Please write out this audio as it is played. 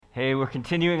Hey, we're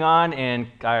continuing on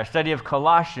in our study of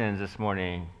Colossians this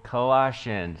morning.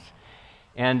 Colossians.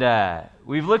 And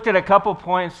we've looked at a couple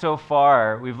points so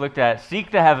far. We've looked at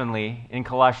seek the heavenly in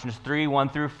Colossians 3, 1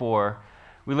 through 4.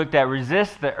 We looked at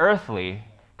resist the earthly,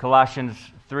 Colossians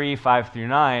 3, 5 through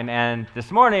 9. And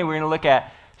this morning we're going to look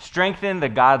at strengthen the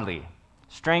godly.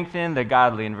 Strengthen the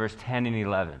godly in verse 10 and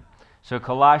 11. So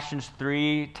Colossians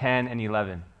 3, 10 and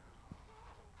 11.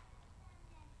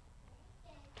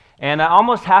 And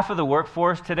almost half of the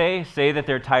workforce today say that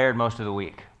they're tired most of the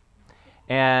week.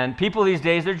 And people these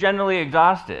days, they're generally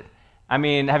exhausted. I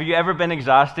mean, have you ever been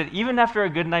exhausted? Even after a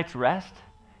good night's rest,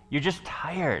 you're just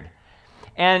tired.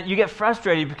 And you get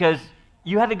frustrated because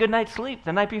you had a good night's sleep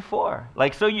the night before.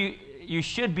 So you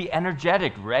should be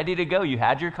energetic, ready to go. You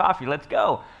had your coffee, let's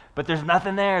go. But there's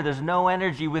nothing there. There's no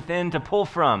energy within to pull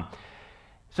from.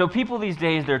 So people these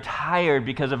days, they're tired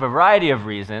because of a variety of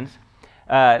reasons.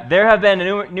 There have been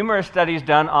numerous studies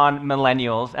done on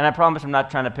millennials, and I promise I'm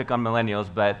not trying to pick on millennials,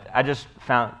 but I just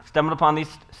stumbled upon these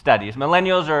studies.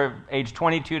 Millennials are age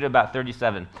 22 to about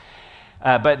 37,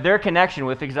 but their connection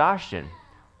with exhaustion.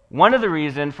 One of the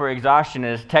reasons for exhaustion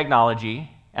is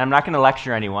technology, and I'm not going to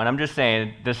lecture anyone. I'm just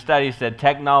saying the study said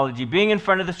technology, being in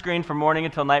front of the screen from morning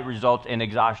until night, results in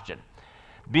exhaustion.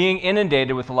 Being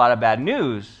inundated with a lot of bad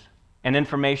news and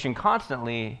information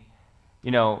constantly,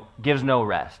 gives no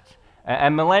rest.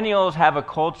 And millennials have a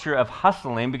culture of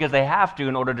hustling because they have to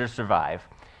in order to survive.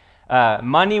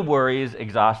 Money worries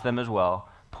exhaust them as well.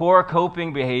 Poor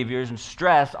coping behaviors and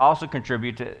stress also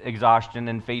contribute to exhaustion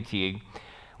and fatigue.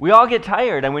 We all get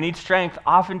tired and we need strength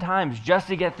oftentimes just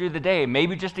to get through the day,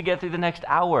 maybe just to get through the next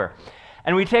hour.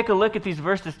 And we take a look at these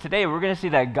verses today, we're going to see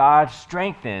that God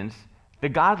strengthens the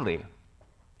godly.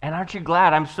 And aren't you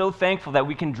glad? I'm so thankful that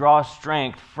we can draw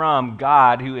strength from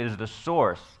God, who is the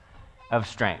source of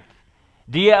strength.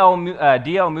 D.L.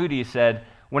 Moody said,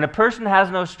 when a person has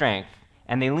no strength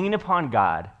and they lean upon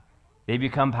God, they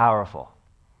become powerful.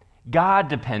 God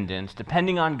dependence,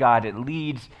 depending on God, it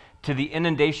leads to the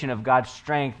inundation of God's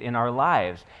strength in our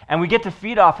lives. And we get to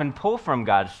feed off and pull from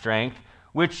God's strength,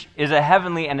 which is a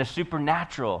heavenly and a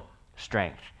supernatural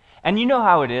strength. And you know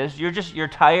how it is. You're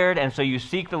tired, and so you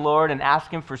seek the Lord and ask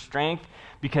Him for strength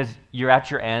because you're at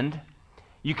your end.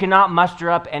 You cannot muster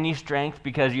up any strength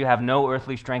because you have no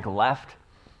earthly strength left.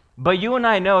 But you and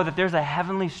I know that there's a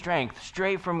heavenly strength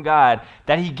straight from God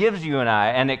that He gives you and I,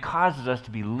 and it causes us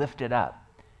to be lifted up.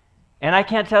 And I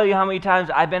can't tell you how many times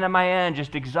I've been at my end,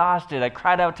 just exhausted. I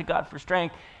cried out to God for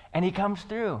strength, and He comes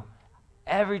through.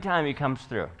 Every time He comes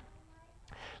through.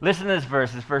 Listen to this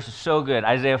verse. This verse is so good.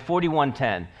 Isaiah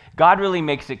 41:10. God really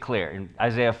makes it clear. In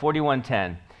Isaiah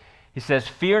 41:10, He says,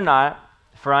 "Fear not,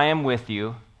 for I am with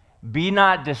you. Be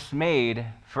not dismayed,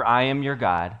 for I am your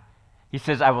God." He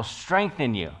says, "I will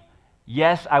strengthen you.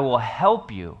 Yes, I will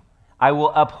help you. I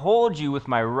will uphold you with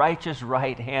my righteous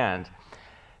right hand."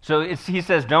 So he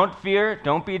says, don't fear,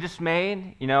 don't be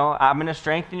dismayed. I'm going to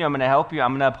strengthen you, I'm going to help you,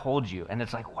 I'm going to uphold you. And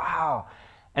it's like, wow.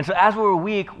 And so as we're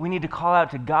weak, we need to call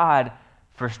out to God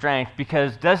for strength,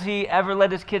 because does He ever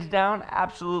let His kids down?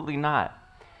 Absolutely not.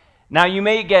 Now, you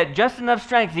may get just enough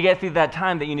strength to get through that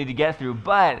time that you need to get through,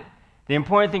 but the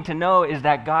important thing to know is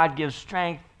that God gives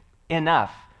strength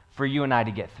enough for you and I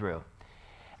to get through.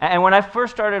 And when I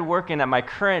first started working at my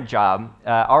current job,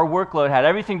 our workload had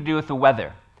everything to do with the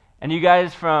weather. And you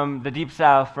guys from the Deep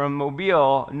South, from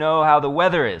Mobile, know how the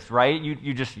weather is, right?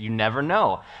 You never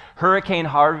know. Hurricane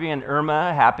Harvey and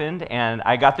Irma happened, and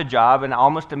I got the job, and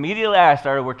almost immediately I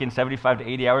started working 75 to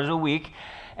 80 hours a week.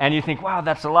 And you think, wow,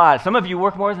 that's a lot. Some of you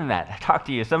work more than that. I talk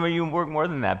to you. Some of you work more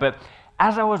than that. But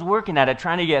as I was working at it,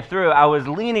 trying to get through, I was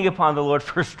leaning upon the Lord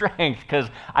for strength, because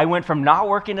I went from not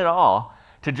working at all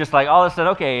to just all of a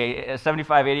sudden, okay,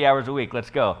 75, 80 hours a week, let's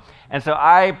go. And so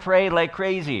I prayed like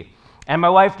crazy. And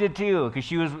my wife did too, because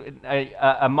she was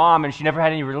a mom and she never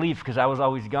had any relief because I was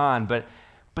always gone. But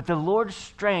the Lord's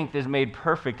strength is made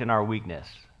perfect in our weakness,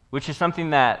 which is something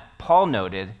that Paul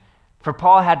noted. For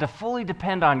Paul had to fully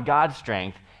depend on God's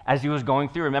strength as he was going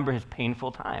through, remember, his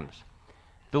painful times.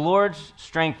 The Lord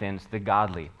strengthens the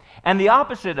godly. And the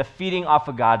opposite of feeding off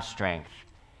of God's strength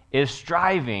is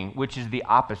striving, which is the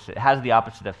opposite, has the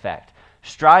opposite effect.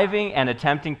 Striving and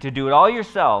attempting to do it all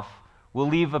yourself will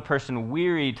leave a person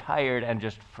weary, tired, and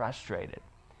just frustrated.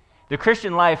 The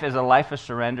Christian life is a life of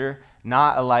surrender,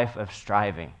 not a life of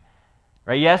striving.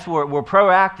 Right? Yes, we're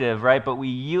proactive, right? But we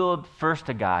yield first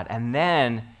to God, and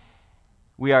then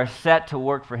we are set to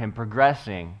work for Him,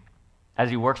 progressing as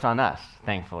He works on us,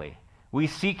 thankfully. We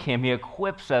seek Him. He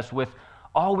equips us with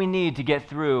all we need to get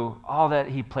through all that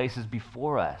He places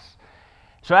before us.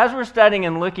 So as we're studying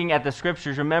and looking at the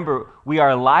Scriptures, remember, we are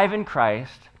alive in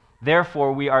Christ.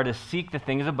 Therefore, we are to seek the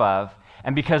things above,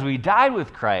 and because we died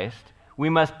with Christ, we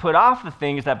must put off the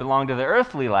things that belong to the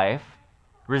earthly life,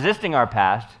 resisting our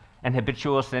past and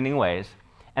habitual sinning ways,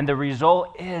 and the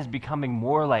result is becoming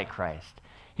more like Christ.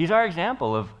 He's our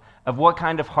example of what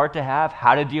kind of heart to have,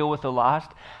 how to deal with the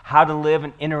lost, how to live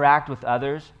and interact with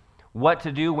others, what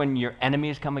to do when your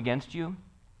enemies come against you.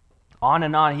 On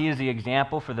and on, he is the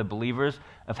example for the believers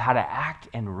of how to act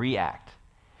and react.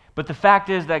 But the fact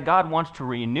is that God wants to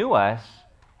renew us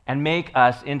and make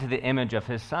us into the image of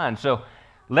his Son. So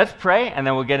let's pray, and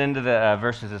then we'll get into the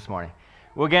verses this morning.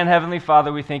 Well, again, Heavenly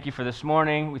Father, we thank you for this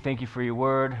morning. We thank you for your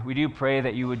word. We do pray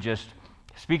that you would just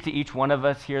speak to each one of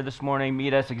us here this morning,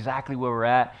 meet us exactly where we're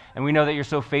at, and we know that you're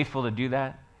so faithful to do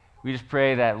that. We just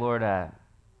pray that, Lord,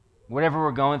 whatever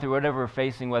we're going through, whatever we're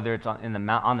facing, whether it's on the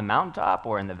mountaintop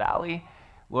or in the valley,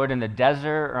 Lord, in the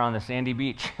desert or on the sandy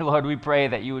beach, Lord, we pray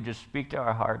that you would just speak to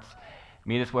our hearts,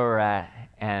 meet us where we're at,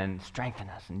 and strengthen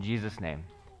us. In Jesus' name,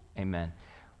 amen.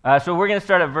 So we're going to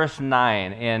start at verse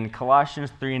 9 in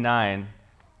Colossians 3:9.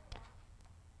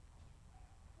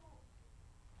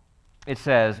 It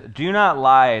says, "Do not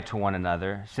lie to one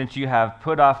another, since you have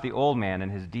put off the old man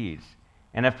and his deeds,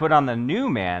 and have put on the new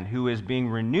man, who is being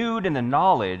renewed in the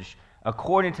knowledge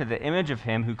according to the image of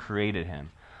him who created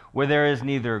him, where there is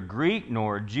neither Greek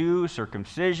nor Jew,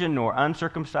 circumcision nor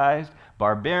uncircumcised,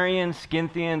 barbarian,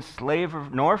 Scythian, slave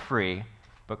nor free,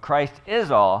 but Christ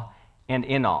is all and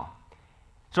in all."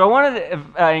 So I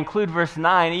wanted to include verse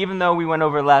 9, even though we went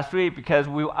over it last week, because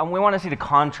we want to see the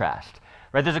contrast.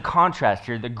 Right, there's a contrast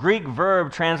here. The Greek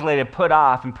verb translated put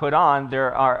off and put on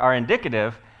are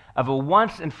indicative of a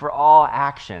once and for all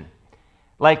action.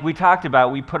 Like we talked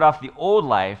about, we put off the old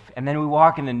life and then we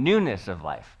walk in the newness of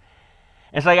life.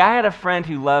 It's like I had a friend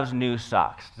who loves new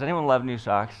socks. Does anyone love new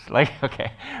socks? Like,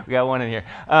 okay, we got one in here.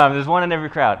 There's one in every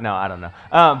crowd. No, I don't know.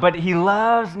 But he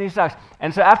loves new socks.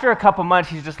 And so after a couple months,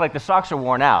 he's just like, the socks are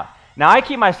worn out. Now, I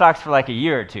keep my socks for like a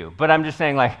year or two, but I'm just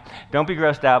saying, like, don't be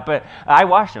grossed out. But I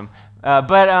wash them.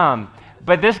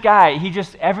 But this guy, he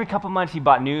just, every couple months, he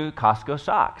bought new Costco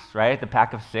socks, right? The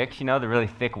pack of 6, the really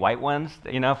thick white ones,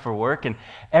 for work. And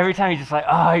every time he's just like,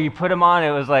 oh, you put them on,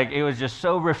 it was just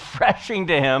so refreshing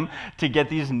to him to get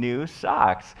these new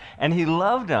socks. And he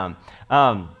loved them.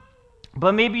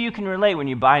 But maybe you can relate when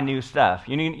you buy new stuff.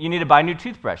 You need to buy new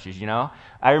toothbrushes,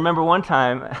 I remember one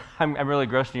time, I'm really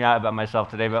grossing you out about myself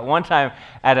today, but one time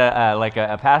at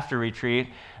a pastor retreat,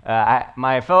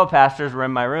 my fellow pastors were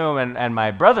in my room, and my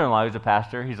brother-in-law, who's a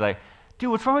pastor, he's like, "Dude,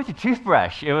 what's wrong with your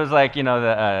toothbrush?" It was like,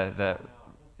 the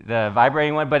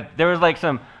vibrating one, but there was like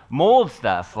some mold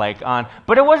stuff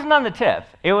but it wasn't on the tip.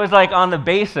 It was like on the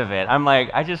base of it. I'm like,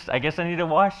 I guess I need to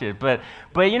wash it. But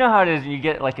you know how it is, you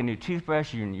get like a new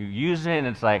toothbrush, you use it, and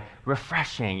it's like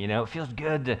refreshing, it feels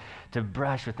good to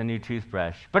brush with a new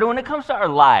toothbrush. But when it comes to our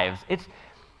lives,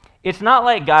 it's not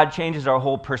like God changes our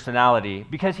whole personality,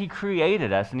 because he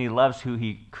created us and he loves who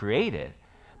he created.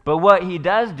 But what he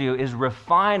does do is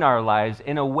refine our lives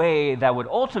in a way that would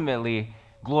ultimately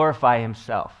glorify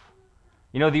himself.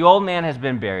 The old man has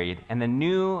been buried and the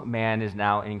new man is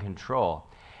now in control.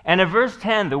 And in verse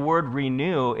 10, the word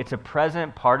renew, it's a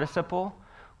present participle,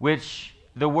 which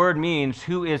the word means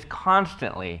who is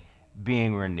constantly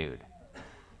being renewed.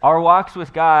 Our walks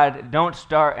with God don't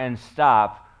start and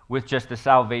stop with just the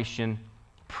salvation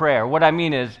prayer. What I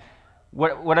mean is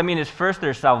first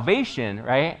there's salvation,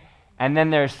 right? And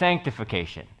then there's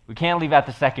sanctification. We can't leave out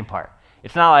the second part.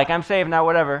 It's not like I'm saved, now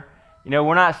whatever.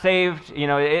 We're not saved.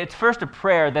 It's first a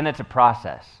prayer, then it's a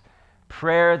process.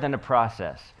 Prayer, then a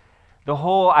process.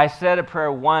 I said a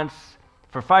prayer once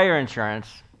for fire insurance,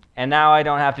 and now I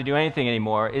don't have to do anything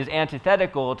anymore, is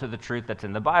antithetical to the truth that's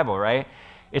in the Bible, right?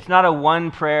 It's not a one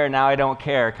prayer, now I don't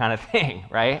care kind of thing,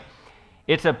 right?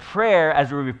 It's a prayer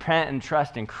as we repent and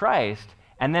trust in Christ,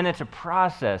 and then it's a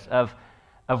process of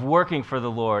working for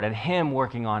the Lord and him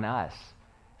working on us.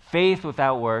 Faith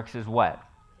without works is what?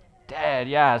 Dead,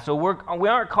 yeah. So we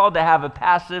aren't called to have a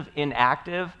passive,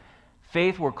 inactive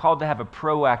faith. We're called to have a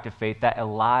proactive faith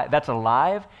that's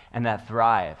alive and that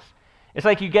thrives. It's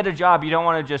like you get a job, you don't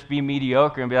want to just be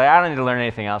mediocre and be like, I don't need to learn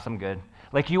anything else, I'm good.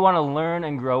 Like you want to learn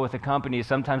and grow with a company.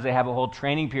 Sometimes they have a whole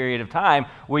training period of time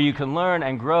where you can learn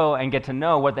and grow and get to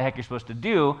know what the heck you're supposed to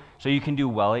do so you can do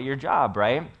well at your job,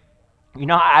 right? You're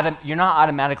not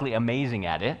automatically amazing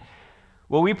at it.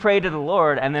 Well, we pray to the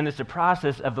Lord, and then it's a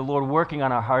process of the Lord working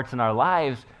on our hearts and our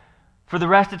lives for the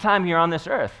rest of time here on this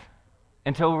earth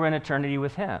until we're in eternity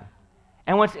with him.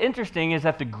 And what's interesting is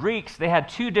that the Greeks, they had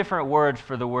two different words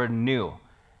for the word new.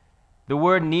 The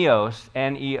word neos,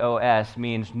 N-E-O-S,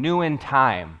 means new in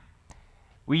time.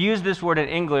 We use this word in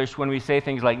English when we say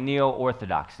things like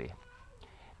neo-orthodoxy.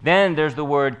 Then there's the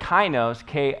word kainos,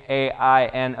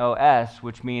 K-A-I-N-O-S,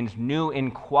 which means new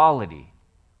in quality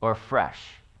or fresh.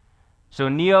 So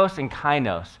neos and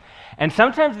kainos. And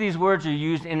sometimes these words are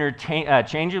used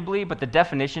interchangeably, but the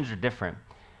definitions are different.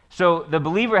 So the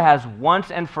believer has once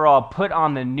and for all put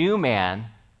on the new man,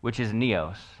 which is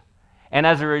neos. And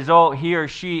as a result, he or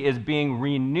she is being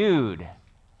renewed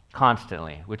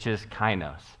constantly, which is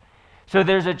kainos. So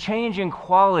there's a change in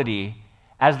quality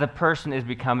as the person is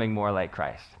becoming more like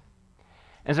Christ.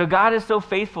 And so God is so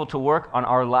faithful to work on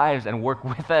our lives and work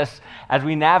with us as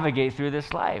we navigate through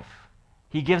this life.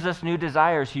 He gives us new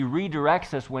desires. He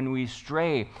redirects us when we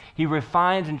stray. He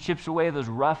refines and chips away those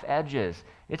rough edges.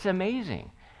 It's amazing.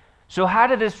 So how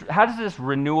does this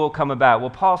renewal come about? Well,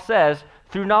 Paul says,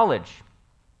 through knowledge.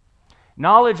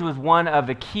 Knowledge was one of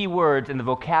the key words in the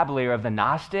vocabulary of the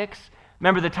Gnostics.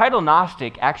 Remember, the title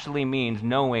Gnostic actually means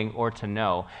knowing or to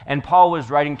know. And Paul was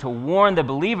writing to warn the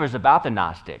believers about the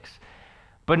Gnostics.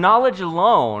 But knowledge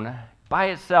alone, by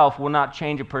itself, will not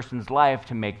change a person's life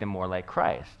to make them more like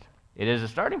Christ. It is a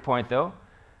starting point, though.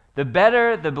 The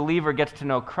better the believer gets to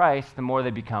know Christ, the more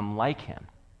they become like him.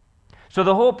 So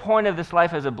the whole point of this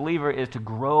life as a believer is to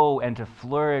grow and to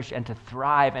flourish and to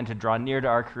thrive and to draw near to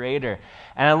our Creator.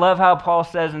 And I love how Paul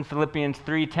says in Philippians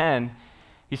 3:10,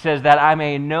 he says, that I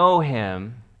may know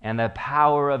him and the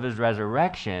power of his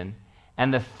resurrection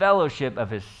and the fellowship of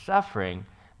his suffering,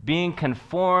 being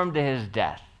conformed to his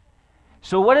death.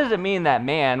 So what does it mean that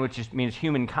man, which means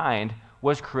humankind,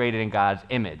 was created in God's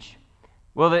image?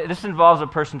 Well, this involves a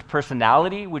person's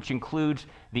personality, which includes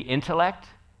the intellect,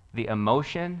 the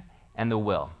emotion, and the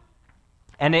will.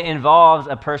 And it involves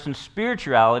a person's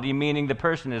spirituality, meaning the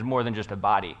person is more than just a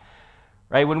body.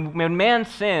 Right? When man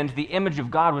sinned, the image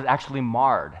of God was actually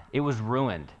marred. It was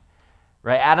ruined.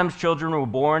 Right? Adam's children were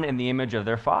born in the image of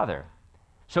their father.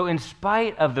 So in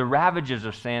spite of the ravages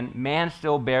of sin, man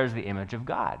still bears the image of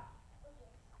God.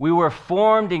 We were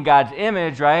formed in God's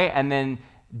image, right? And then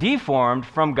deformed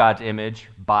from God's image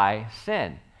by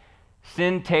sin.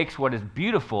 Sin takes what is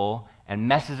beautiful and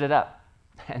messes it up.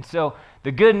 And so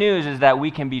the good news is that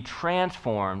we can be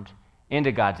transformed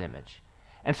into God's image.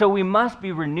 And so we must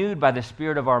be renewed by the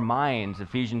spirit of our minds,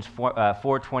 Ephesians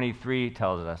 4:23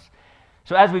 tells us.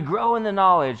 So as we grow in the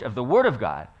knowledge of the Word of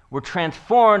God, we're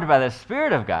transformed by the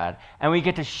Spirit of God, and we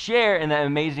get to share in the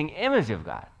amazing image of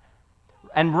God.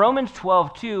 And Romans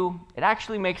 12:2, it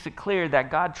actually makes it clear that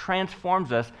God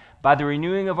transforms us by the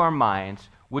renewing of our minds,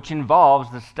 which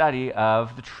involves the study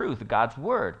of the truth, God's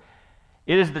Word.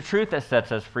 It is the truth that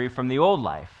sets us free from the old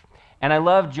life. And I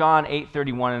love John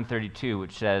 8:31 and 32,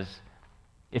 which says,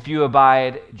 if you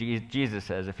abide, Jesus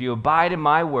says, if you abide in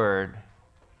my word,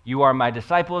 you are my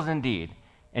disciples indeed,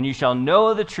 and you shall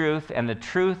know the truth, and the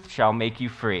truth shall make you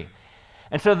free.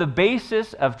 And so the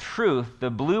basis of truth, the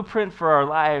blueprint for our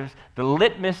lives, the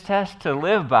litmus test to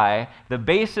live by, the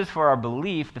basis for our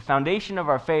belief, the foundation of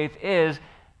our faith is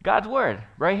God's word,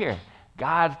 right here.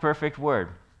 God's perfect word.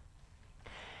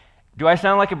 Do I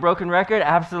sound like a broken record?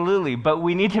 Absolutely. But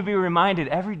we need to be reminded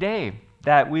every day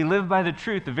that we live by the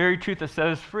truth, the very truth that set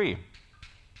us free,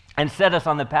 and set us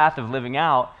on the path of living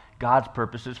out God's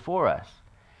purposes for us.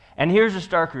 And here's a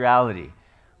stark reality.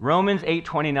 Romans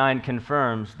 8:29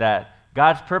 confirms that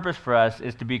God's purpose for us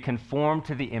is to be conformed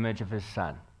to the image of his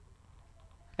Son.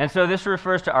 And so this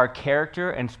refers to our character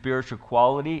and spiritual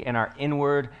quality and our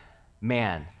inward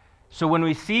man. So when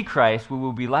we see Christ, we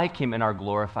will be like him in our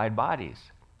glorified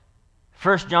bodies.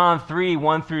 1 John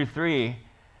 3:1-3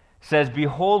 says,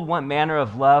 behold what manner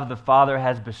of love the Father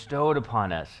has bestowed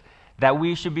upon us, that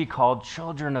we should be called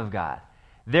children of God.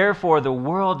 Therefore the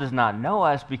world does not know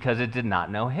us because it did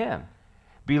not know him.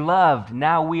 Beloved,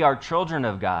 now we are children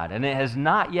of God, and it has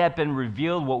not yet been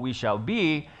revealed what we shall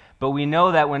be, but we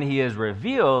know that when he is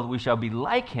revealed, we shall be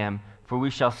like him, for we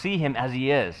shall see him as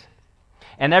he is.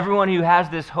 And everyone who has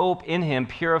this hope in him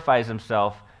purifies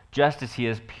himself just as he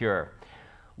is pure.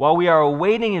 While we are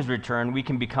awaiting his return, we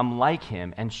can become like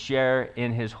him and share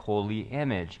in his holy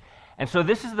image. And so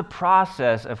this is the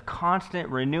process of constant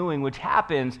renewing, which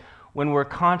happens when we're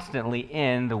constantly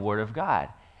in the Word of God.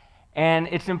 And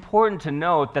it's important to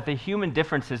note that the human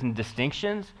differences and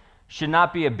distinctions should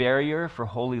not be a barrier for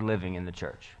holy living in the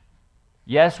church.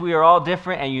 Yes, we are all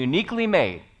different and uniquely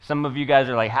made. Some of you guys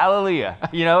are like, hallelujah,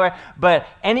 but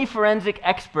any forensic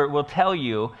expert will tell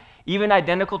you, even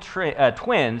identical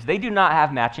twins, they do not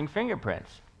have matching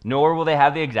fingerprints, nor will they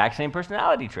have the exact same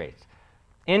personality traits.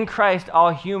 In Christ,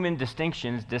 all human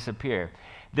distinctions disappear.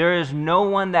 There is no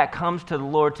one that comes to the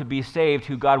Lord to be saved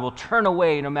who God will turn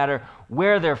away no matter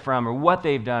where they're from or what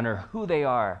they've done or who they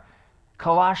are.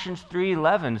 Colossians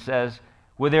 3:11 says,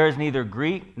 where there is neither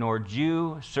Greek nor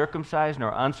Jew, circumcised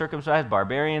nor uncircumcised,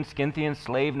 barbarian, Scythian,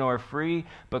 slave nor free,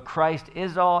 but Christ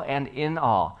is all and in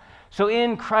all. So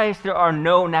in Christ there are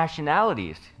no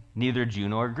nationalities, neither Jew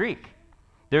nor Greek.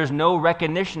 There's no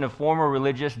recognition of former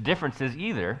religious differences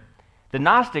either. The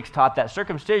Gnostics taught that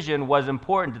circumcision was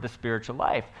important to the spiritual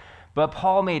life, but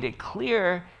Paul made it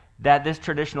clear that this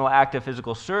traditional act of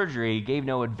physical surgery gave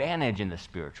no advantage in the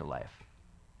spiritual life.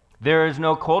 There is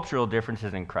no cultural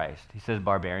differences in Christ. He says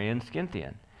barbarian,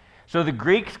 Scythian. So the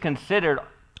Greeks considered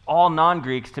all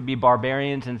non-Greeks to be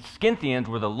barbarians, and Scythians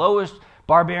were the lowest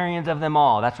barbarians of them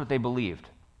all. That's what they believed.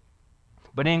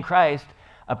 But in Christ,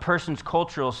 a person's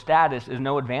cultural status is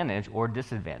no advantage or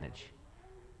disadvantage.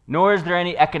 Nor is there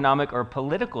any economic or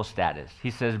political status. He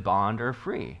says bond or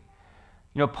free.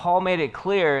 Paul made it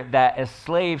clear that as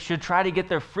slaves should try to get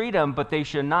their freedom, but they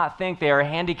should not think they are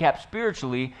handicapped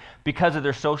spiritually because of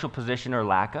their social position or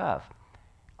lack of.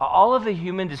 All of the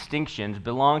human distinctions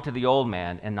belong to the old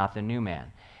man and not the new man.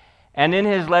 And in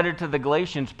his letter to the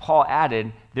Galatians, Paul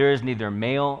added, there is neither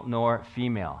male nor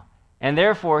female. And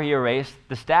therefore he erased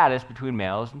the status between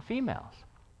males and females.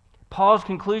 Paul's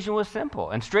conclusion was simple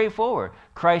and straightforward.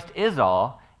 Christ is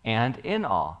all and in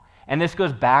all. And this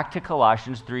goes back to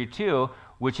Colossians 3:2,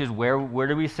 which is where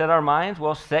do we set our minds?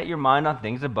 Well, set your mind on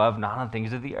things above, not on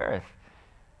things of the earth.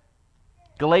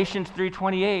 Galatians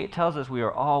 3:28 tells us we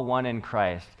are all one in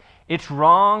Christ. It's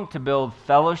wrong to build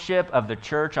fellowship of the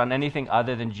church on anything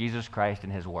other than Jesus Christ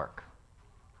and his work.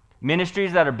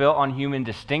 Ministries that are built on human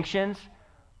distinctions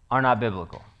are not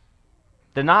biblical.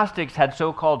 The Gnostics had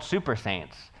so-called super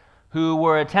saints who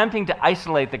were attempting to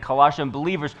isolate the Colossian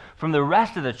believers from the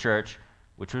rest of the church,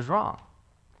 which was wrong.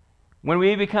 When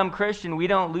we become Christian, we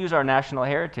don't lose our national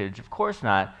heritage, of course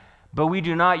not, but we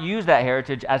do not use that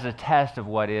heritage as a test of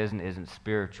what is and isn't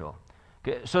spiritual.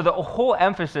 So the whole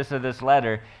emphasis of this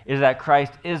letter is that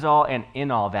Christ is all and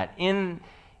in all, that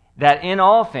in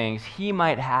all things he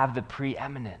might have the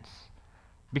preeminence.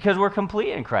 Because we're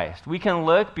complete in Christ. We can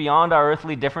look beyond our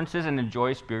earthly differences and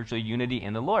enjoy spiritual unity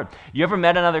in the Lord. You ever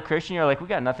met another Christian, you're like, we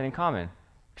got nothing in common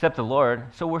except the Lord,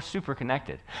 so we're super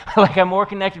connected. Like I'm more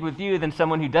connected with you than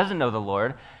someone who doesn't know the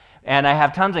Lord, and I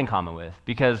have tons in common with,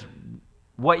 because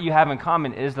what you have in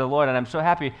common is the Lord, and I'm so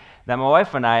happy that my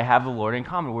wife and I have the Lord in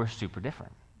common. We're super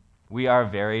different. We are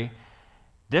very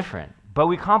different, but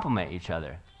we complement each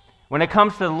other. When it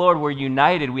comes to the Lord, we're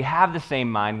united, we have the same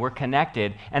mind, we're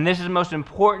connected, and this is the most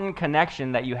important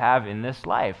connection that you have in this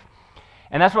life.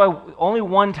 And that's why only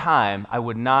one time I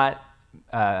would not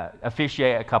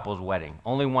officiate a couple's wedding,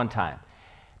 only one time.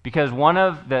 Because one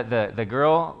of the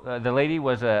girl, the lady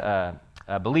was a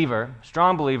believer,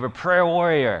 strong believer, prayer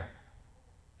warrior,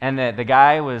 and the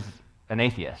guy was an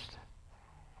atheist.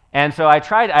 And so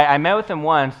I met with him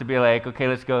once to be like, okay,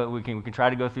 let's go, we can try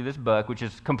to go through this book, which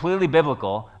is completely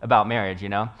biblical about marriage,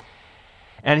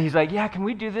 And he's like, yeah, can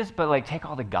we do this, but like take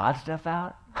all the God stuff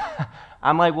out?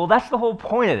 I'm like, well, that's the whole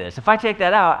point of this. If I take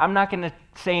that out, I'm not going to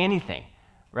say anything,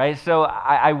 right? So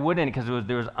I wouldn't, because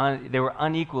they were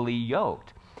unequally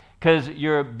yoked. Because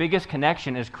your biggest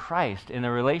connection is Christ in the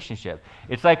relationship.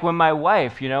 It's like when my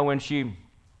wife, when she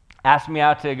asked me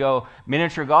out to go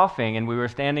miniature golfing, and we were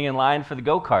standing in line for the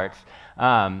go-karts.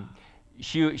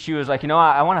 She was like,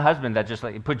 I want a husband that just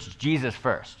like puts Jesus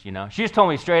first. She just told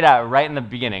me straight out right in the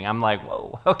beginning. I'm like,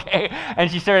 whoa, okay. And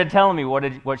she started telling me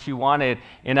what she wanted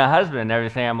in a husband and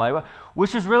everything. I'm like, well,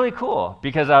 which was really cool,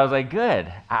 because I was like,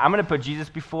 good. I'm going to put Jesus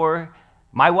before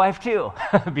my wife too,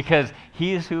 because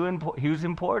he's who's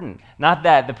important. Not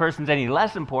that the person's any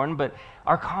less important, but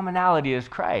our commonality is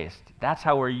Christ. That's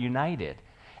how we're united.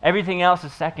 Everything else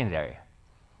is secondary.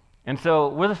 And so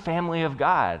we're the family of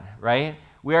God, right?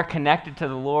 We are connected to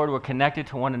the Lord. We're connected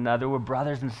to one another. We're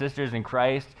brothers and sisters in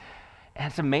Christ. And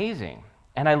it's amazing.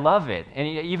 And I love it. And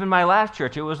even my last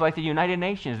church, it was like the United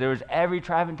Nations. There was every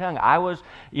tribe and tongue. I was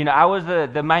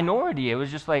the minority. It was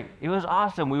just like, it was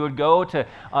awesome. We would go to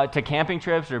camping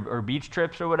trips or beach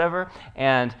trips or whatever,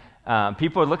 and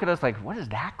people would look at us like, what is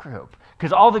that group?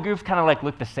 Because all the groups kind of like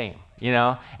look the same,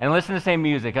 and listen to the same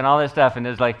music and all this stuff, and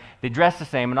there's like, they dress the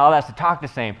same and all that, to talk the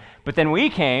same. But then we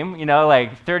came,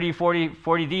 like 30,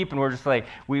 40 deep, and we're just like,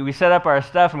 we set up our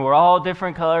stuff, and we're all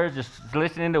different colors, just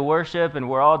listening to worship, and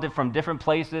we're all from different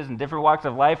places and different walks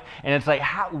of life, and it's like,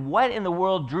 what in the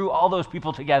world drew all those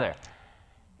people together?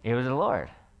 It was the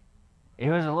Lord. It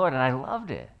was the Lord, and I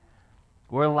loved it.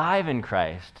 We're alive in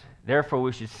Christ. Therefore,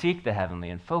 we should seek the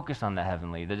heavenly and focus on the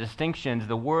heavenly. The distinctions,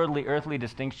 the worldly, earthly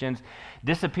distinctions,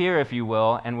 disappear, if you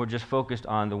will, and we're just focused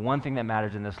on the one thing that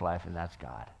matters in this life, and that's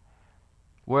God.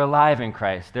 We're alive in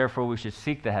Christ. Therefore, we should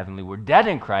seek the heavenly. We're dead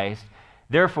in Christ.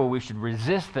 Therefore, we should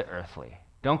resist the earthly.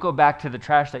 Don't go back to the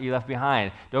trash that you left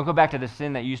behind. Don't go back to the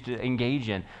sin that you used to engage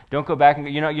in. Don't go back and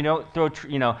you don't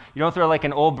throw like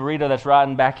an old burrito that's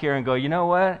rotten back here and go, you know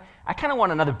what? I kind of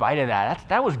want another bite of that.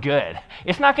 That was good.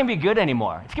 It's not going to be good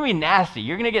anymore. It's going to be nasty.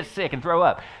 You're going to get sick and throw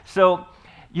up. So,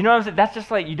 you know what I'm saying? That's just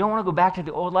like, you don't want to go back to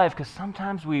the old life because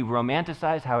sometimes we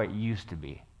romanticize how it used to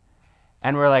be.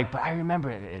 And we're like, but I remember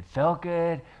it felt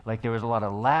good. Like there was a lot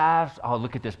of laughs. Oh,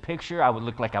 look at this picture. I would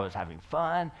look like I was having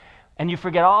fun. And you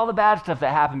forget all the bad stuff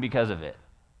that happened because of it,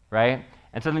 right?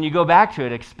 And so then you go back to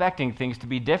it expecting things to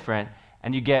be different,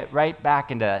 and you get right back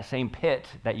into that same pit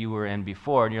that you were in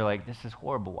before, and you're like, this is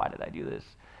horrible. Why did I do this?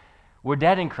 We're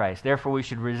dead in Christ. Therefore, we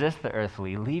should resist the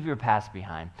earthly, leave your past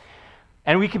behind.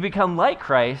 And we can become like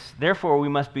Christ. Therefore, we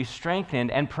must be strengthened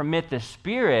and permit the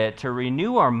Spirit to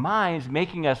renew our minds,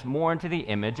 making us more into the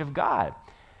image of God.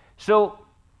 So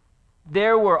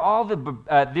there were all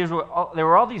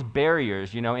these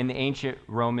barriers, in the ancient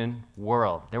Roman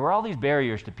world. There were all these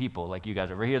barriers to people like you guys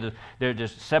over here. They're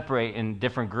just separate in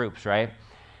different groups, right?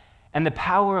 And the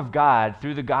power of God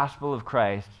through the gospel of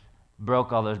Christ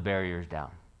broke all those barriers down.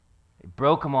 It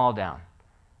broke them all down.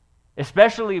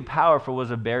 Especially powerful was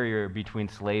a barrier between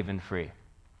slave and free.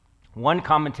 One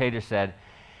commentator said,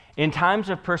 in times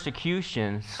of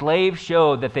persecution, slaves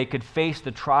showed that they could face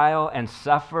the trial and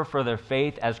suffer for their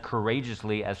faith as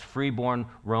courageously as freeborn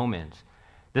Romans.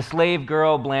 The slave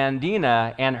girl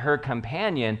Blandina and her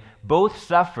companion both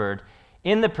suffered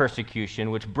in the persecution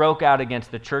which broke out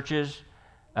against the churches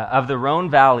of the Rhone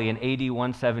Valley in AD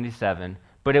 177,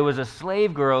 but it was a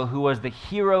slave girl who was the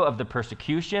hero of the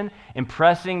persecution,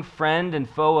 impressing friend and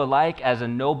foe alike as a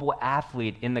noble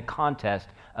athlete in the contest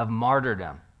of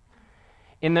martyrdom.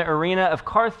 In the arena of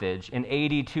Carthage in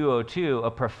AD 202, a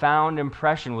profound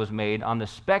impression was made on the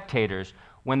spectators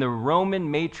when the Roman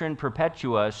matron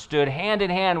Perpetua stood hand in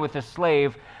hand with the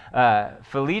slave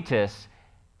Philetus,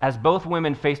 as both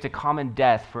women faced a common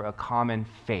death for a common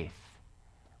faith.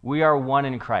 We are one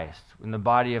in Christ, in the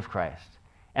body of Christ.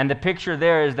 And the picture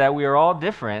there is that we are all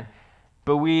different,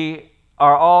 but we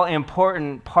are all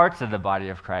important parts of the body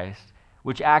of Christ,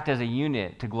 which act as a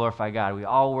unit to glorify God. We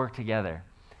all work together.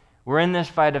 We're in this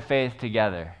fight of faith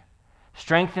together.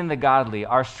 Strengthen the godly.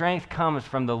 Our strength comes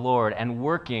from the Lord and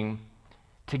working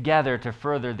together to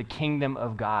further the kingdom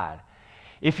of God.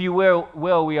 If you will,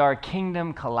 we are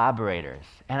kingdom collaborators.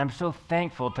 And I'm so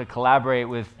thankful to collaborate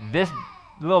with this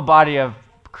little body of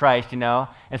Christ, and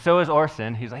so is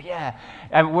Orson. He's like, yeah.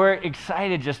 And we're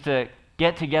excited just to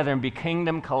get together and be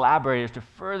kingdom collaborators to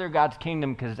further God's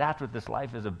kingdom because that's what this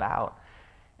life is about.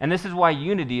 And this is why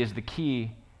unity is the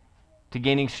key to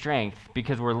gaining strength,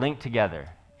 because we're linked together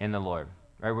in the Lord,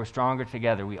 right? We're stronger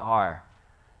together. We are.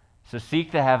 So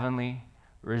seek the heavenly,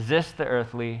 resist the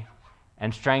earthly,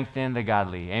 and strengthen the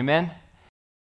godly. Amen?